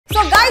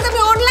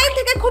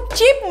খুব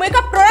chip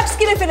makeup products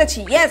কিনে ফেলেছি।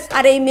 ইয়েস,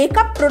 আর এই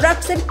মেকআপ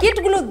প্রোডাক্টস এর কিট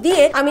গুলো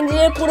দিয়ে আমি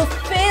নিজের পুরো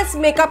ফেস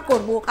মেকআপ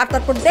করব আর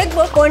তারপর দেখব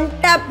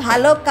কোনটা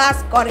ভালো কাজ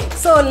করে।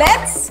 So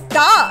let's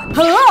start.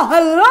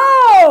 হ্যালো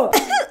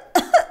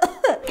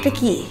এটা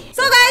কি?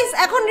 সো গাইস,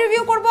 এখন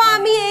রিভিউ করব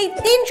আমি এই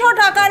 300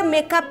 টাকার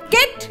মেকআপ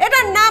কিট।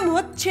 এটার নাম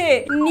হচ্ছে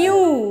নিউ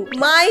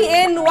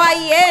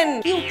MYNYN।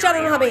 কি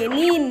উচ্চারণ হবে?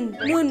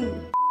 নুন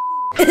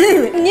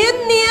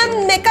নিয়ন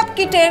মেকআপ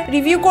কিটের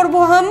রিভিউ করব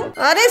হাম।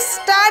 আরে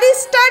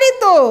স্টারি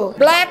তো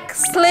ব্ল্যাক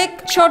স্লিক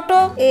ছোট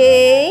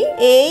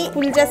এই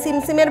ফুলজা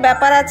সিমসিমের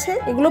ব্যাপার আছে।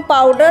 এগুলো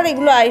পাউডার,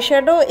 এগুলো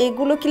আইশ্যাডো,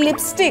 এগুলো কি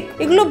লিপস্টিক,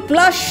 এগুলো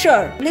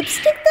ব্লাশার।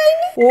 লিপস্টিক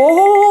তাইনি?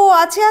 ওহো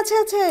আছে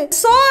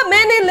so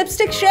many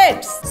lipstick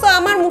shades. So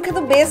আমার মুখে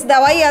তো বেস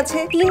দেওয়াই আছে।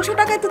 300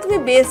 টাকায় তো তুমি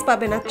বেস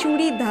পাবে না,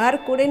 চুড়ি ধার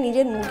করে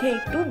নিজের মুখে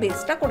একটু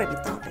বেসটা করে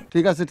দিতে হবে।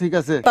 ঠিক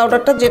আছে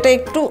পাউডারটা যেটা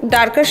একটু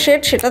ডার্কার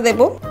শেড সেটা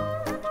দেবো।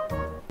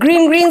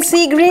 গ্রিন সি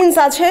গ্রিনস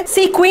আছে।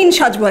 সি কুইন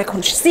সাজবো এখন,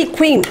 সি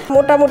কুইন।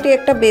 মোটামুটি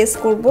একটা বেস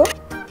করব।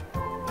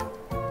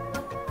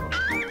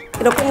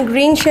 এরকম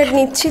গ্রিন শেড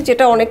নিচ্ছি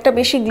যেটা অনেকটা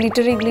বেশি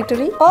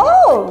glittery. O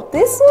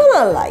this one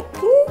I like.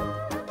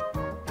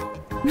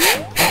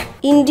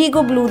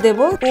 Indigo blue দেব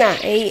না,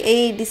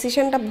 এই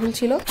ডিসিশনটা ভুল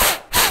ছিল।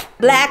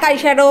 ব্ল্যাক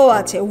আইশ্যাডো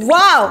আছে।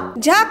 ওয়াও,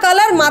 যা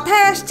কালার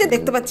মাথায় আসছে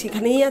দেখতে পাচ্ছি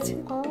এখানেই আছে।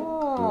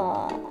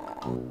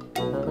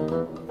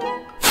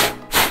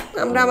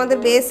 আমরা আমাদের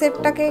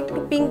বেসেরটাকে একটু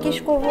পিঙ্কিশ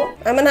করব।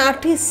 আমি মানে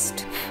আর্টিস্ট।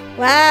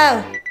 ওয়াও,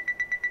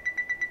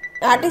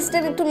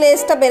 আর্টিস্টের একটু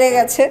লেসটা বেড়ে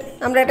গেছে।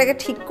 আমরা এটাকে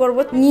ঠিক করব।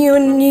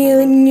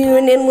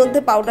 নিয়নের মধ্যে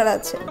পাউডার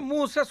আছে।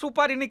 মুখ से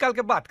सुपारी निकाल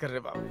के बात कर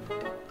रहे बाबू।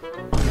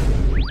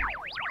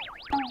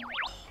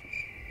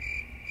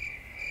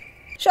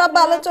 সব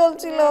ভালো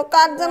চলছিল,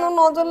 কার যেন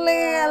নজর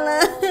লেগে গেল।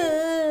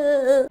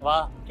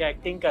 वाह क्या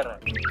एक्टिंग कर रहा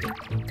है।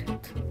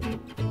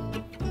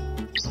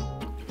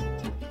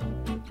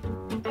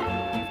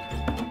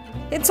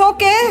 It's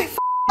okay.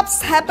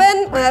 Happen.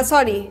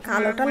 Sorry,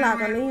 কালোটা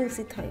লাগানোই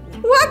উচিত হয়নি।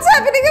 What's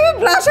happening? আমি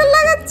ব্লাশার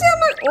লাগাচ্ছি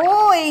আমার। ও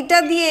এইটা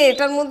দিয়ে,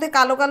 এটার মধ্যে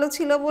কালো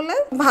ছিল বলে।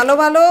 ভালো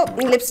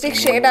লিপস্টিক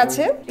শেড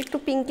আছে, একটু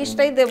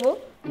পিঙ্কিশটাই দেব।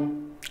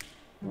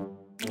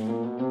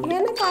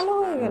 এখানে কালো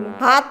হয়ে গেল,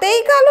 হাতেই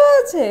কালো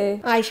আছে।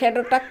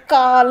 আইশ্যাডোটা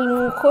কাল,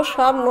 মুখ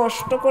সব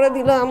নষ্ট করে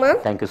দিল আমার।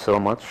 Thank you so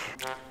much.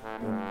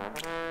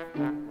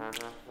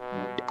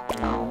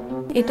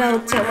 এটা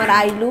হচ্ছে আমার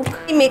আই লুক।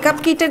 এই মেকআপ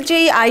কিটের যে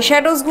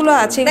আইশ্যাডোজ গুলো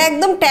আছে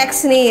একদম ট্যাক্স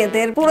নেই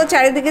এদের, পুরো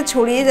চারিদিকে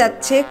ছড়িয়ে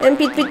যাচ্ছে। আমি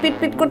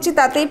পিট করছি,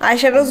 তাতেই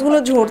আইশ্যাডোজ গুলো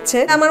ঝরছে।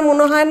 আমার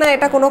মনে হয় না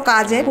এটা কোনো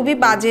কাজে, খুবই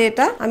বাজে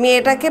এটা। আমি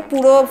এটাকে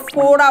পুরো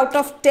 4 out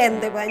of 10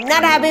 Dev.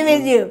 Not happy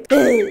with you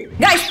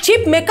guys.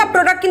 Chip makeup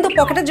product কিন্তু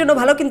পকেটের জন্য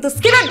ভালো, কিন্তু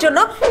স্কিনের জন্য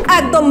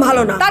একদম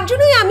ভালো না। তার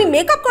জন্যই আমি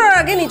মেকআপ করার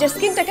আগে নিজের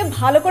স্কিনটাকে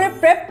ভালো করে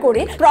প্রেপ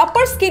করি,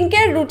 proper skin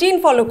care routine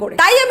follow করে।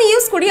 তাই আমি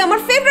ইউজ করি আমার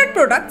favourite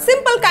product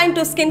simple kind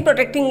to skin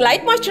protecting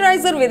light moisturiser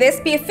with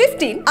SPF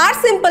 15 R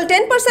simple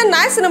 10%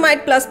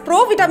 niacinamide plus pro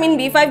vitamin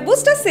B5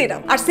 booster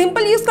serum। R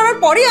simple use করার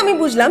পরেই আমি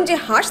বুঝলাম যে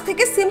হার্শ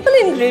থেকে সিম্পল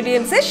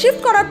ইনগ্রেডিয়েন্টসে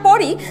শিফট করার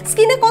পরই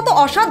স্কিনে কত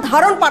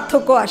অসাধারণ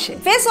পার্থক্য আসে।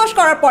 ফেস ওয়াশ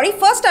করার পরই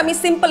ফার্স্ট আমি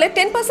সিম্পলে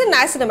 10%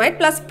 niacinamide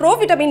plus pro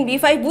vitamin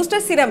B5 booster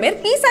serum-এর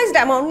P sized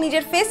amount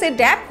নিজের ফেসে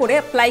ড্যাব করে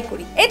অ্যাপ্লাই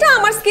করি। এটা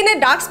আমার স্কিনে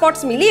ডার্ক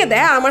স্পটস মিলিয়ে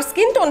দেয় আর আমার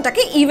স্কিন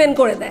টোনটাকে ইভেন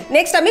করে দেয়।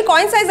 নেক্সট আমি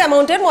কয়েন সাইজ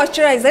অ্যামাউন্টের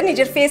ময়শ্চারাইজার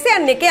নিজের ফেসে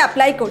আর নেকে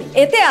অ্যাপ্লাই করি।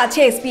 এতে আছে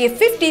SPF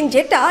 15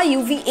 যেটা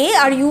UVA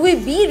আর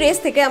UVB রেস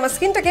থেকে আমার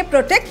স্কিনটাকে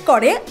প্রোটেক্ট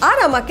করে আর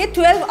আমাকে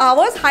 12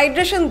 আওয়ার্স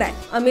হাইড্রেশন দেয়।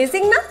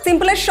 অ্যামেজিং না?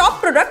 সিম্পলের সব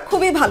প্রোডাক্ট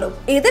খুবই ভালো।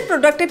 এদের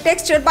প্রোডাক্টের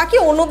টেক্সচার বাকি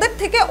অন্যদের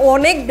থেকে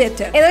অনেক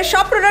বেটার। এদের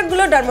সব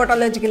প্রোডাক্টগুলো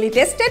dermatologically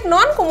tested,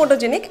 non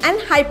কোমোটোজেনিক and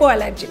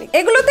hypoallergenic.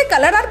 এগুলোতে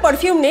কালার আর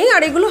পারফিউম নেই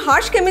আর এগুলো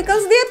হার্শ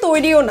কেমিক্যালস দিয়ে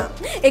তৈরিও না।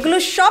 এগুলো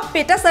সব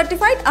পেটা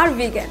সার্টিফাইড আর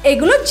ভিগান।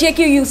 এগুলো যে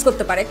কেউ ইউজ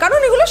করতে পারে কারণ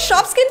এগুলো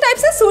সব স্কিন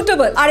টাইপসে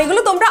সুটেবল আর এগুলো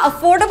তোমরা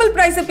অ্যাফোর্ডেবল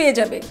প্রাইসে পেয়ে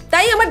যাবে।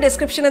 তাই আমার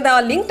ডেসক্রিপশনে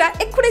দেওয়া লিংকটা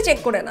এক্ষুনি চেক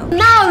করে নাও।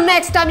 নাও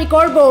নেক্সট আমি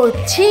করব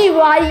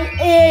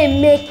CYA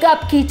মেকআপ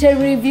কিটের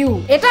রিভিউ।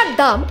 এটার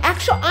দাম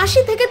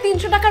 180 থেকে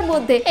 300 টাকার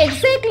মধ্যে।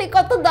 এক্স্যাক্টলি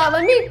কত দাম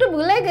আমি একটু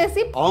ভুলে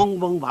গেছি।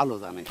 বং ভালো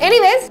জানে।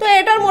 এনিওয়েজ, তো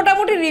এটার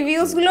মোটামুটি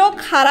রিভিউজ গুলো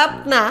খারাপ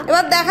না।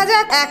 এবার দেখা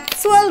যাক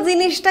অ্যাকচুয়াল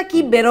জিনিসটা কি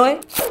বেরোয়।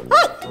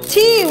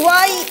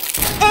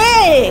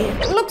 CYA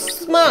লুকস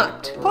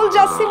স্মার্ট, ফুল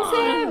জাস্ট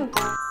সিম।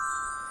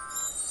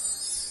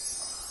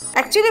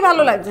 অ্যাকচুয়ালি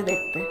ভালো লাগছে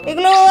দেখতে।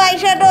 এগুলো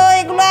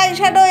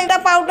আইশ্যাডো, এটা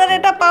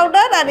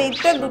পাউডার আর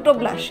এইটা দুটো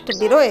ব্লাশ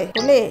বেরোয়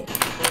বলে।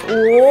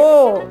 ও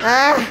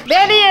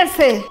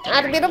বেরিয়েছে,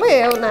 আর বেরোবে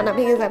না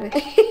ভেঙে যাবে।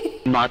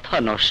 মাথা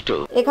নষ্ট।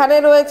 এখানে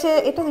রয়েছে,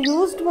 এটা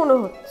ইউজড মনে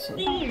হচ্ছে।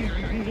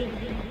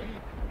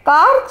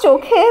 কার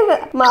চোখে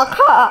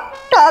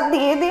মাখাটা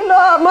দিয়ে দিল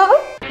আমার।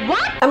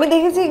 আমি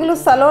দেখেছি এগুলো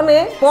সালনে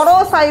বড়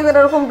সাইজের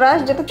এরকম ব্রাশ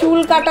যেটা চুল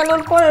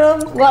কাটানোর পর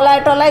এরকম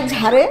গলায় টলায়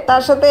ঝাড়ে,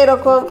 তার সাথে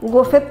এরকম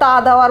গোফে তা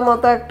দেওয়ার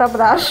মতো একটা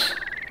ব্রাশ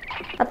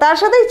আর তার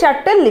সাথে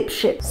 4টে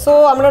লিপশেড। সো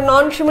আমরা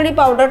নন শিমারি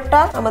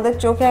পাউডারটা আমাদের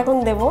চোখে এখন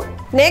দেব।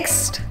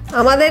 নেক্সট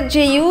আমাদের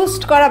যে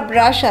ইউজড করা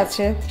ব্রাশ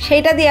আছে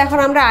সেটা দিয়ে এখন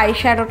আমরা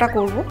আইশ্যাডোটা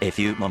করব। A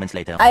few moments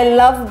later. I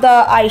love the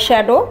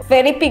eyeshadow,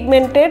 very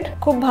pigmented,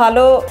 খুব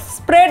ভালো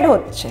স্প্রেড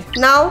হচ্ছে।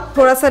 নাও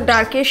থোড়া সা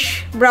ডার্কিশ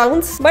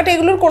ব্রাউনস, বাট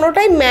এগুলোর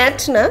কোনোটাই ম্যাট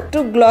না,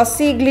 একটু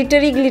গ্লসি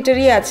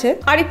গ্লিটারি আছে।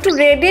 আর একটু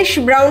রেডিশ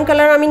ব্রাউন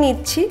কালার আমি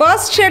নিচ্ছি।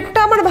 ফার্স্ট শেডটা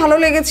আমার ভালো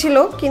লেগেছিল,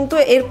 কিন্তু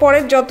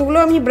এরপরের যতগুলো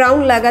আমি ব্রাউন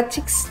লাগাচ্ছি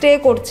স্টে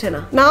করছে না।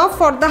 নাও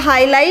ফর দ্য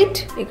হাইলাইট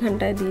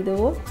এখানটায় দিয়ে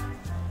দেবো।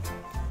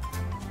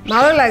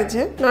 ভালো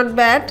লাগছে, নট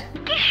ব্যাড।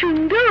 কি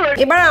সুন্দর।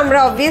 এবার আমরা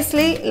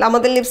অবভিয়াসলি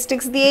আমাদের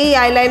লিপস্টিক্স দিয়েই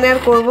আইলাইনার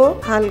করব।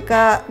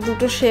 হালকা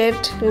দুটো শেড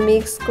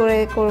মিক্স করে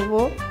করব।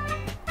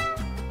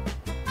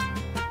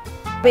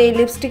 এই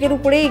লিপস্টিকের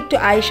উপরে একটু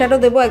আইশ্যাডো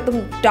দেবো একদম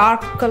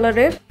ডার্ক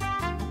কালারের।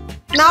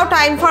 নাও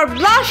টাইম ফর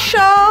ব্লাশ।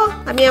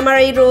 আমি আমার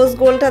এই রোজ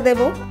গোল্ডটা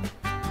দেব।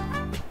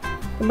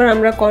 এবার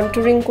আমরা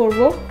কন্টুরিং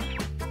করব।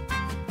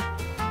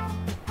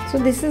 So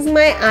this is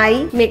my eye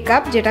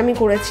makeup যেটা আমি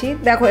করেছি।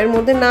 দেখো এর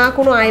মধ্যে না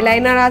কোনো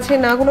আইলাইনার আছে,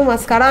 না কোনো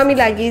মাস্কারা আমি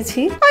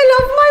লাগিয়েছি। I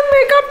love my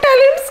makeup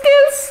talent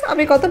skills.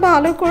 আমি কত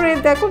ভালো করে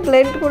দেখো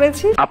ব্লেন্ড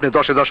করেছি। আপনি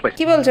 10 এ 10 পাই।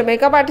 কি বলছো,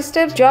 মেকআপ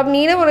আর্টিস্টের জব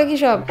নিয়ে নেবো নাকি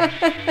সব?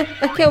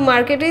 কেউ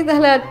মার্কেটেই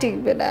তাহলে আর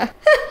টিকবে না।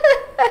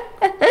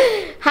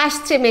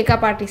 হাসছে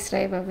মেকআপ আর্টিস্টরা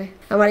এভাবে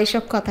আমার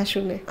এইসব কথা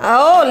শুনে।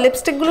 ও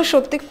লিপস্টিক গুলো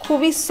সত্যি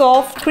খুবই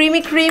soft,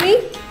 creamy.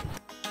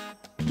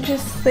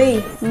 Just say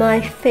my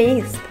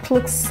face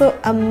looks so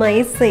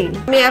amazing.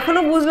 আমি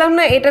এখনো বুঝলাম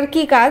না এটার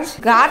কি কাজ।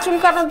 গা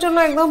চুলকানোর জন্য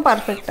একদম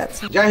পারফেক্ট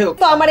আছে। যাই হোক,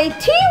 তো আমার এই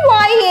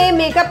TYA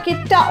মেকআপ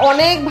কিটটা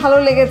অনেক ভালো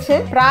লেগেছে।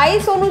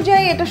 প্রাইস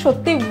অনুযায়ী এটা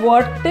সত্যি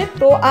ওয়ার্থ ইট।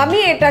 তো আমি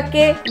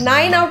এটাকে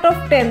 9 আউট অফ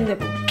 10 দেব।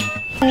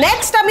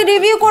 নেক্সট আমি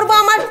রিভিউ করব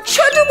আমার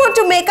ছোট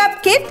মোটো মেকআপ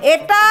কিট।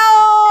 এটাও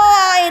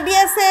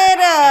এডিএস এর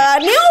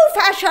নিউ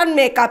ফ্যাশন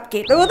মেকআপ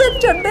কিট। ওদের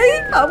জন্যই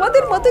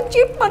আমাদের মতো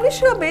চিপ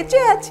মানুষরা বেঁচে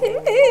আছে।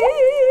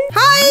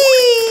 হাই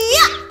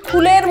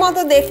ফুলের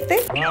মতো দেখতে।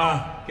 वाह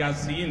क्या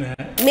सीन है।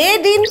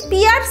 Made in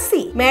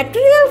PRC,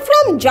 material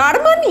from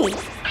Germany.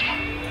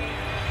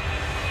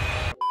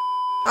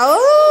 O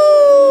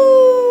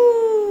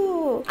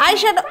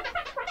eyeshadow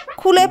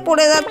খুলে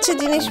পড়ে যাচ্ছে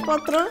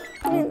জিনিসপত্র।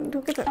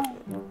 ঢুকে থাক।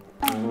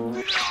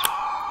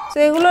 তো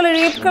এগুলো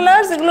লিপ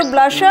কালার্স, এগুলো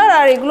ব্লাশার,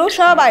 আর এগুলো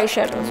সব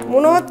আইশ্যাডো।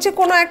 মনে হচ্ছে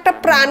কোনো একটা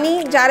প্রাণী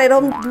যার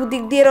এরকম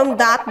দুদিক দিয়ে এরকম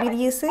দাঁত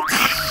বেরিয়েছে।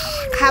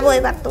 খাবো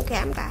এবার তোকে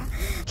আমরা।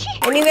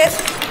 এনিওয়েজ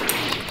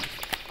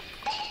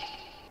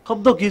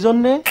শব্দ কি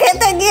জন্য?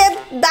 খেতে গিয়ে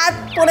দাঁত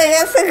পড়ে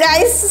গেছে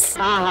গাইস।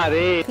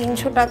 আহারে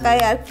 300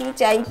 টাকায় আর কি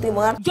চাই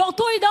তোমার?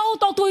 যতই দাও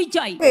ততই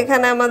চাই।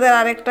 এখানে আমাদের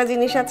আরেকটা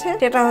জিনিস আছে,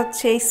 যেটা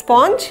হচ্ছে এই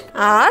স্পঞ্জ।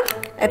 আর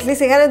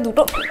অ্যাটলিস্ট এখানে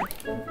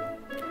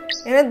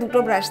দুটো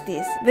ব্রাশ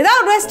দিয়েছে।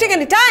 Without wasting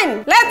any time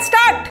let's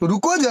start.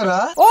 রুকো যারা।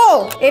 ও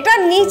এটা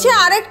নিচে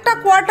আরেকটা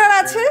কোয়ার্টার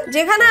আছে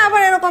যেখানে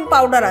আবার এরকম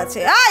পাউডার আছে।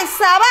 আই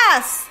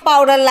সাবাস,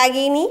 পাউডার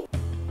লাগিয়ে নি।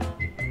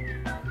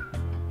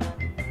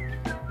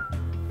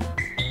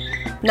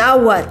 Now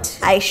what?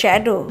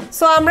 আইশ্যাডো।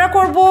 সো আমরা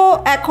করব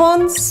এখন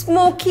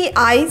স্মোকি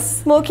আইস।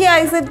 স্মোকি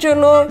আইসের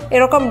জন্য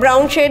এরকম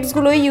ব্রাউন শেডস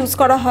গুলোই ইউজ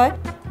করা হয়,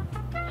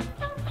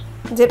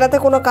 যেটাতে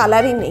কোনো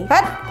কালারই নেই।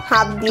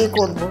 হাত দিয়ে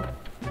করব।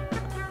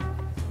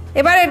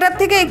 এবার এটার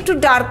থেকে একটু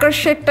ডার্কার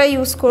শেডটা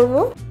ইউজ করব।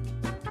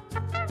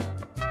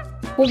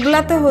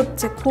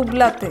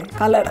 খুবলাতে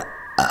কালার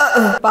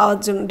পাওয়ার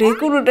জন্য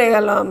ঢেকুর উঠে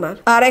গেল আমার।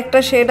 আর একটা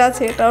শেড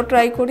আছে, এটাও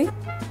ট্রাই করি।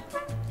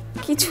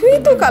 কিছুই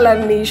তো কালার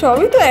নেই,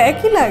 সবই তো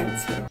একই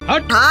লাগছে।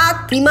 হাত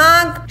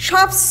দিমাগ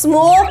সব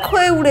স্মোক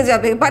হয়ে উড়ে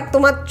যাবে, বাট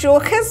তোমার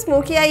চোখে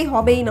স্মোকি আই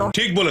হবেই না।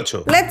 ঠিক বলেছো।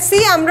 লেটস সি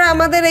আমরা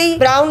আমাদের এই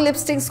ব্রাউন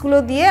লিপস্টিক্স গুলো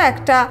দিয়ে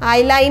একটা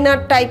আইলাইনার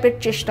টাইপের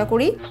চেষ্টা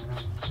করি।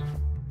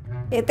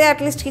 এতে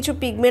অ্যাটলিস্ট কিছু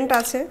পিগমেন্ট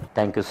আছে।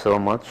 Thank you so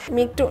much.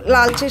 আমি একটু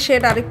লালচে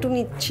শেড আরেকটু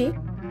নিচ্ছি।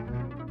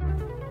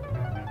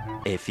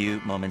 A few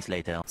moments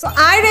later. So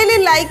I really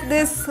like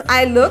this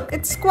eye look.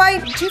 It's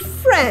quite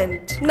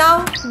different. Now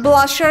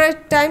blusher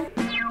time.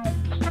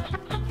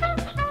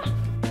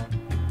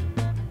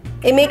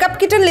 এই মেকআপ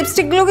কিটের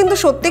লিপস্টিক গুলো কিন্তু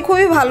সত্যি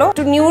খুবই ভালো।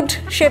 একটু নিউড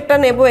শেডটা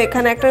নেব।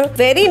 এখানে একটা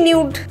very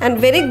nude and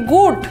very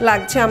good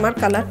লাগছে আমার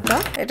কালারটা।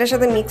 এটার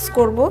সাথে মিক্স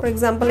করব। ফর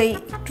এক্সাম্পল এই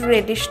একটু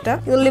রেডিশটা।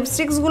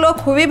 লিপস্টিক্স গুলো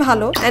খুবই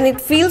ভালো and it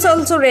feels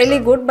also really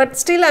good, but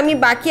still আমি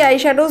বাকি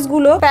আইশ্যাডোজ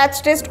গুলো প্যাচ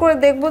টেস্ট করে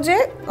দেখবো যে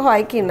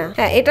হয় কিনা।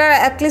 হ্যাঁ, এটা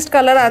অ্যাটলিস্ট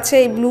কালার আছে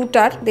এই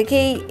ব্লুটার। দেখি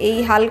এই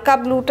হালকা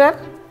ব্লুটার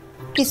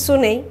কিছু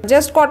নেই,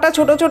 জাস্ট কটা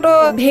ছোট ছোট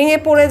ভেঙে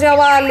পড়ে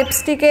যাওয়া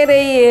লিপস্টিকের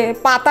এই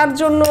পাতার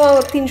জন্য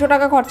 300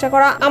 টাকা খরচা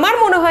করা আমার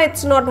মনে হয়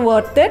it's not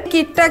worth it.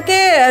 কিটটাকে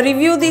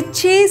review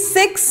দিচ্ছি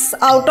 6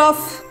 আউট অফ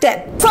 10।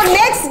 সো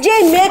নেক্সট যে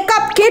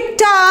মেকআপ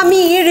কিটটা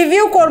আমি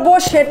রিভিউ করব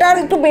সেটার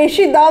একটু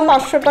বেশি দাম,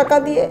 800 টাকা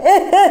দিয়ে।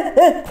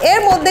 এর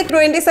মধ্যে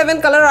 27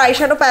 colour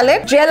eyeshadow palette,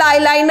 jail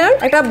eyeliner,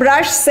 একটা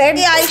ব্রাশ সেট।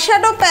 এই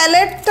আইশ্যাডো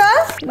প্যালেটটা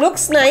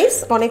লুকস নাইস,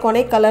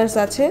 অনেক কালারস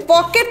আছে।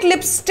 পকেট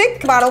লিপস্টিক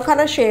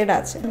 12খানা শেড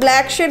আছে।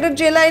 ব্ল্যাক শেডের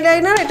জেল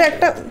আইলাইনার, এটা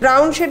একটা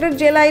ব্রাউন শেডের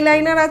জেল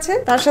আইলাইনার আছে,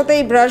 তার সাথে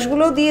এই ব্রাশ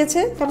গুলো দিয়েছে।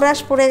 একটা ব্রাশ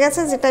পড়ে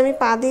গেছে যেটা আমি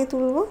পা দিয়ে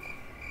তুলবো।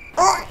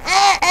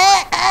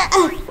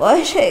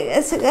 বয়স হয়ে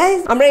গেছে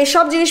গাইস। আমরা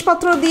এইসব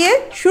জিনিসপত্র দিয়ে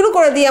শুরু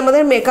করে দিই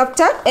আমাদের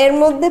মেকআপটা। এর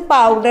মধ্যে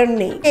পাউডার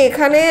নেই।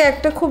 এখানে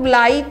একটা খুব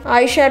লাইট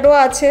আই শ্যাডো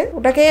আছে,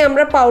 ওটাকে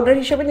আমরা পাউডার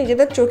হিসেবে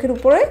নিজেদের চোখের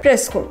উপরে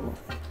প্রেস করব।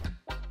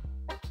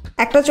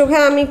 একটা চোখে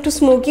আমি একটু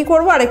স্মোকি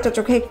করব, আর একটা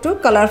চোখে একটু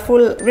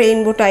কালারফুল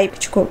রেইনবো টাইপ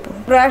কিছু করব।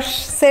 ব্রাশ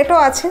সেটও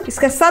আছে,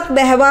 इसके साथ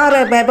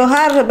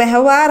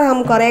ব্যবহার हम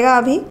करेगा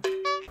अभी।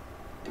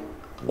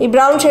 এই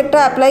ব্রাউন শেডটা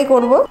অ্যাপ্লাই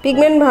করব,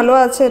 পিগমেন্ট ভালো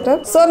আছে এটা।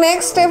 সো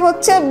নেক্সট স্টেপ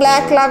হচ্ছে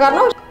ব্ল্যাক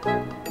লাগানো।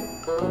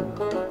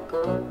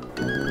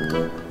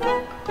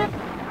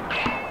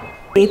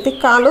 এতে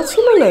কালো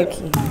ছিল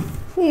নাকি?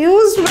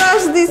 ইউজ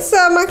ব্রাশ দিচ্ছে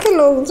আমাকে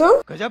লোকজন।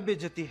 गजब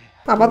बेइज्जती है।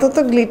 আপাতত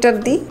গ্লিটার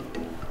দিই।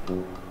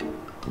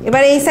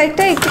 এবার এই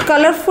সাইডটা একটু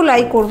কালারফুল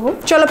আই করব।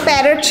 চলো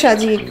প্যারেট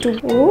সাজি একটু।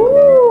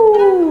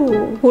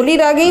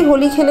 হোলির আগেই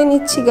হোলি খেলে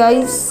নিচ্ছি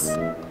guys.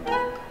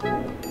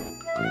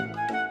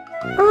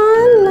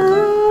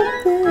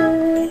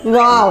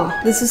 Wow,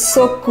 this is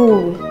so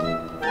কুল।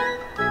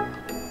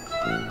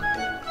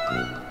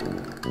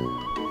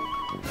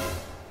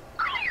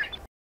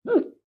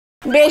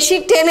 বেশি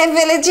টেনে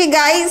ফেলেছি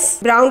গাইস।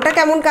 ব্রাউনটা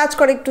কেমন কাজ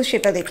করে একটু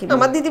সেটা দেখি।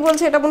 আমার দিদি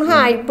বলছে এটা মনে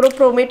হয় আইব্রো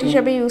প্রোমেট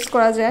হিসেবে ইউজ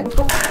করা যায়।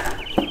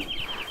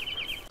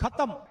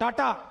 खत्म,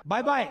 टाटा,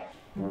 बाय बाय।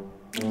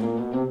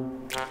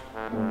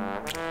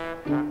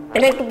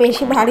 এটা একটু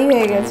বেশি ভারী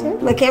হয়ে গেছে।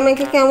 দেখি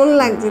আমাকে কেমন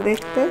লাগছে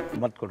দেখতে।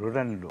 मत करो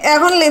रहने दो।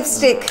 এখন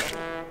লিপস্টিক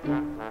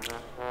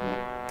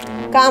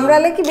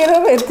কামড়ালে কি বের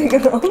হবে এর থেকে?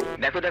 তো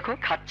देखो देखो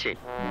खाচ্ছে।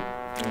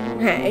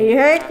 হ্যাঁ,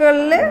 এইভাবে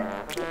করলে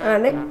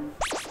অনেক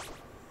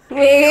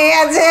মেয়ে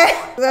আছে।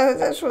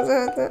 সোজা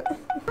হতে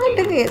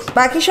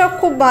বাকি সব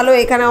খুব ভালো।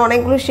 এখানে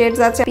অনেকগুলো শেডস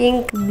আছে,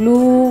 pink,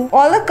 blue,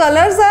 all the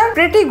Colors R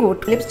pretty good.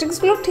 লিপস্টিক্স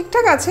গুলো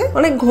ঠিকঠাক আছে,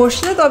 অনেক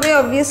ঘষলে তবে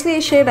অবভিয়াসলি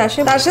এই শেড আসে।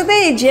 তার সাথে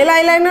এই জেল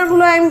আইলাইনার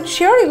গুলো আই এম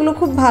শিওর এগুলো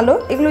খুব ভালো।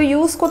 এগুলো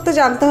ইউজ করতে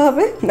জানতে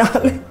হবে,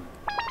 নাহলে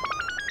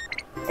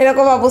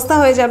এরকম অবস্থা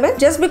হয়ে যাবে।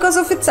 Just because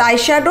of its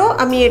eyeshadow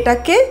আমি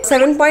এটাকে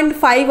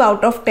 7.5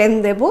 out of 10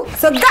 Dev.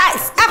 So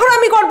guys, এখন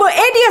আমি করব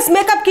এডিএস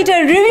মেকআপ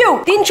কিটের রিভিউ।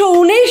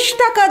 319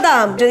 টাকা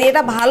দাম। যদি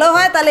এটা ভালো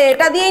হয় তাহলে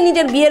এটা দিয়েই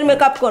নিজের বিয়ের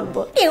মেকআপ করব।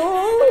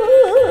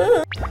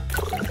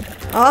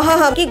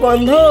 আহা, কি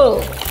গন্ধ!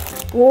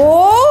 ও,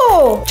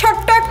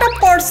 ছোট্ট একটা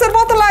পার্সের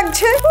মতো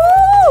লাগছে।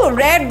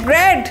 রেড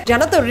রেড,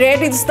 জানো তো red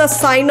is the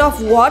sign of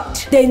what?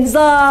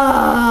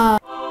 Danger.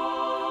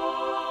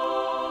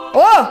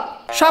 ও,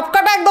 সবকটা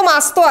একদম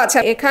আস্ত আছে।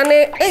 এখানে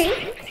এই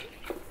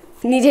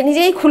নিজে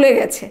নিজেই খুলে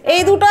গেছে।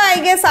 এই দুটো আই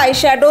গেস আই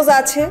শ্যাডোজ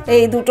আছে।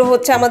 এই দুটো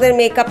হচ্ছে আমাদের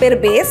মেকআপের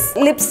বেস।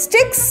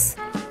 লিপস্টিক্স,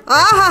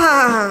 আহা,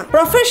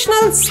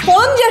 প্রফেশনাল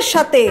স্পঞ্জের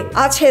সাথে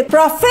আছে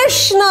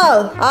প্রফেশনাল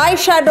আই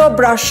শ্যাডো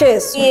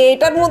ব্রাশেস।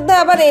 এটার মধ্যে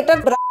আবার এটার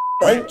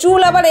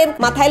চুল আবার এর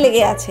মাথায়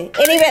লেগে আছে।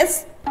 এনিওয়েজ,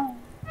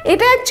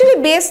 এটা অ্যাকচুয়ালি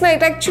বেস না,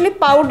 এটা অ্যাকচুয়ালি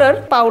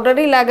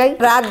পাউডারই লাগাই।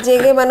 রাত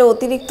জেগে মানে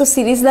অতিরিক্ত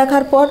সিরিজ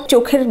দেখার পর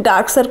চোখের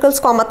ডার্ক সার্কেলস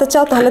কমাতে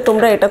চাও তাহলে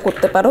তোমরা এটা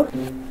করতে পারো।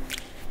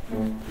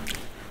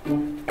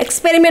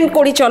 এক্সপেরিমেন্ট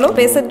করি, চলো।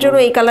 ফেসের জন্য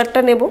এই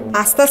কালারটা নেব।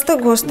 আস্তে আস্তে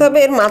ঘষতে হবে,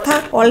 এর মাথা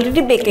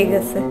অলরেডি বেঁকে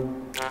গেছে।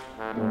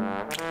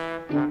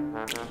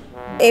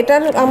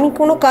 এটার আমি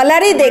কোনো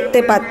কালারই দেখতে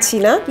পাচ্ছি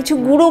না, কিছু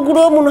গুঁড়ো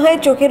গুঁড়ো মনে হয়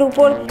চোখের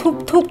উপর থুপ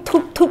থুপ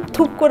থুপ থুপ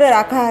থুপ করে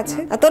রাখা আছে।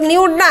 এত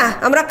নিউড না,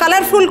 আমরা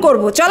কালারফুল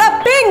করব। চলো,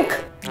 পিঙ্ক।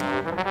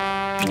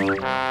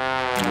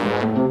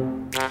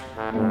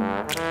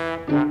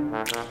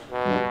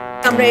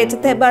 আমরা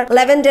এটাতে এবার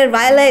ল্যাভেন্ডার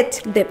ভায়োলেট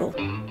দেব।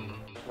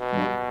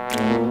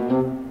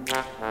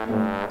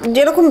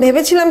 যেরকম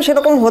ভেবেছিলাম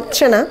সেরকম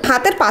হচ্ছে না।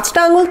 হাতের 5টা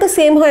আঙুল তো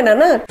সেম হয় না,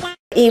 না?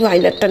 এই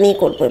ভায়োলেটটা নিয়ে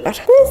করবো এবার।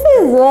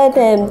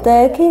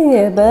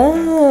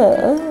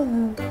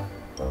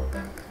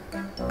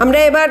 আমরা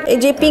এবার এই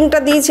যে পিঙ্কটা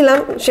দিয়েছিলাম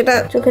সেটা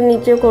চোখের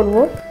নিচে করব।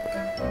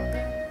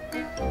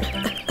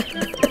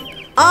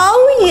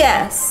 Oh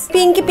yes,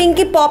 pinky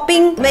pinky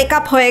popping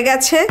makeup হয়ে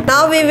গেছে।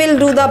 Now we will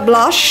do the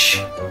blush.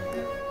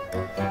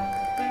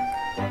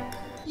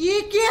 ये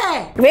क्या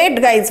है? Wait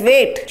guys,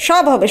 wait.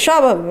 সব হবে।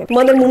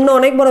 তোমাদের মুন্না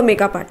অনেক বড়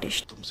মেকআপ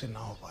আর্টিস্ট। तुमसे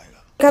ना हो पाएगा।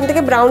 এখান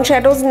থেকে ব্রাউন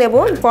শ্যাডোজ নেব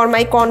ফর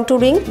মাই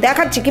কন্টুরিং।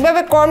 দেখাচ্ছি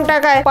কিভাবে কম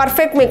টাকায়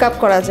পারফেক্ট মেকআপ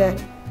করা যায়।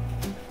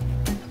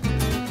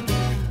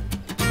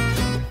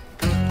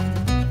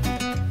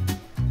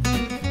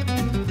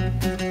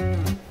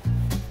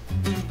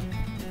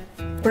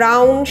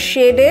 ব্রাউন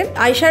শেডের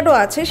আইশ্যাডো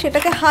আছে,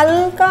 সেটাকে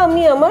হালকা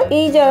আমি আমার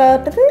এই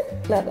জায়গাটাতে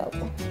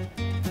লাগাবো।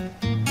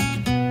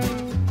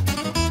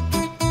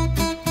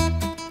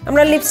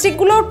 আমরা লিপস্টিক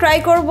গুলো ট্রাই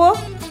করব।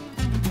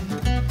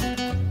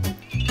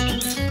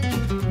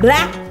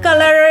 ব্ল্যাক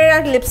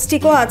কালারের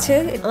লিপস্টিকও আছে,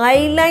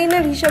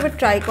 আইলাইনার হিসাবে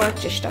ট্রাই করার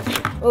চেষ্টা করি।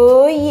 ও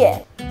ইয়ে,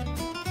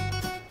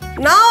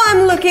 now I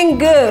am looking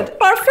good.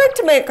 Perfect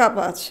makeup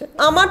আছে।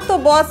 আমার তো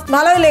বস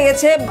ভালোই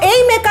লেগেছে। এই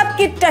মেকআপ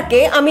কিটটাকে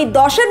আমি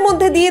 10-এর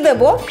মধ্যে দিয়ে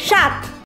দেব 7।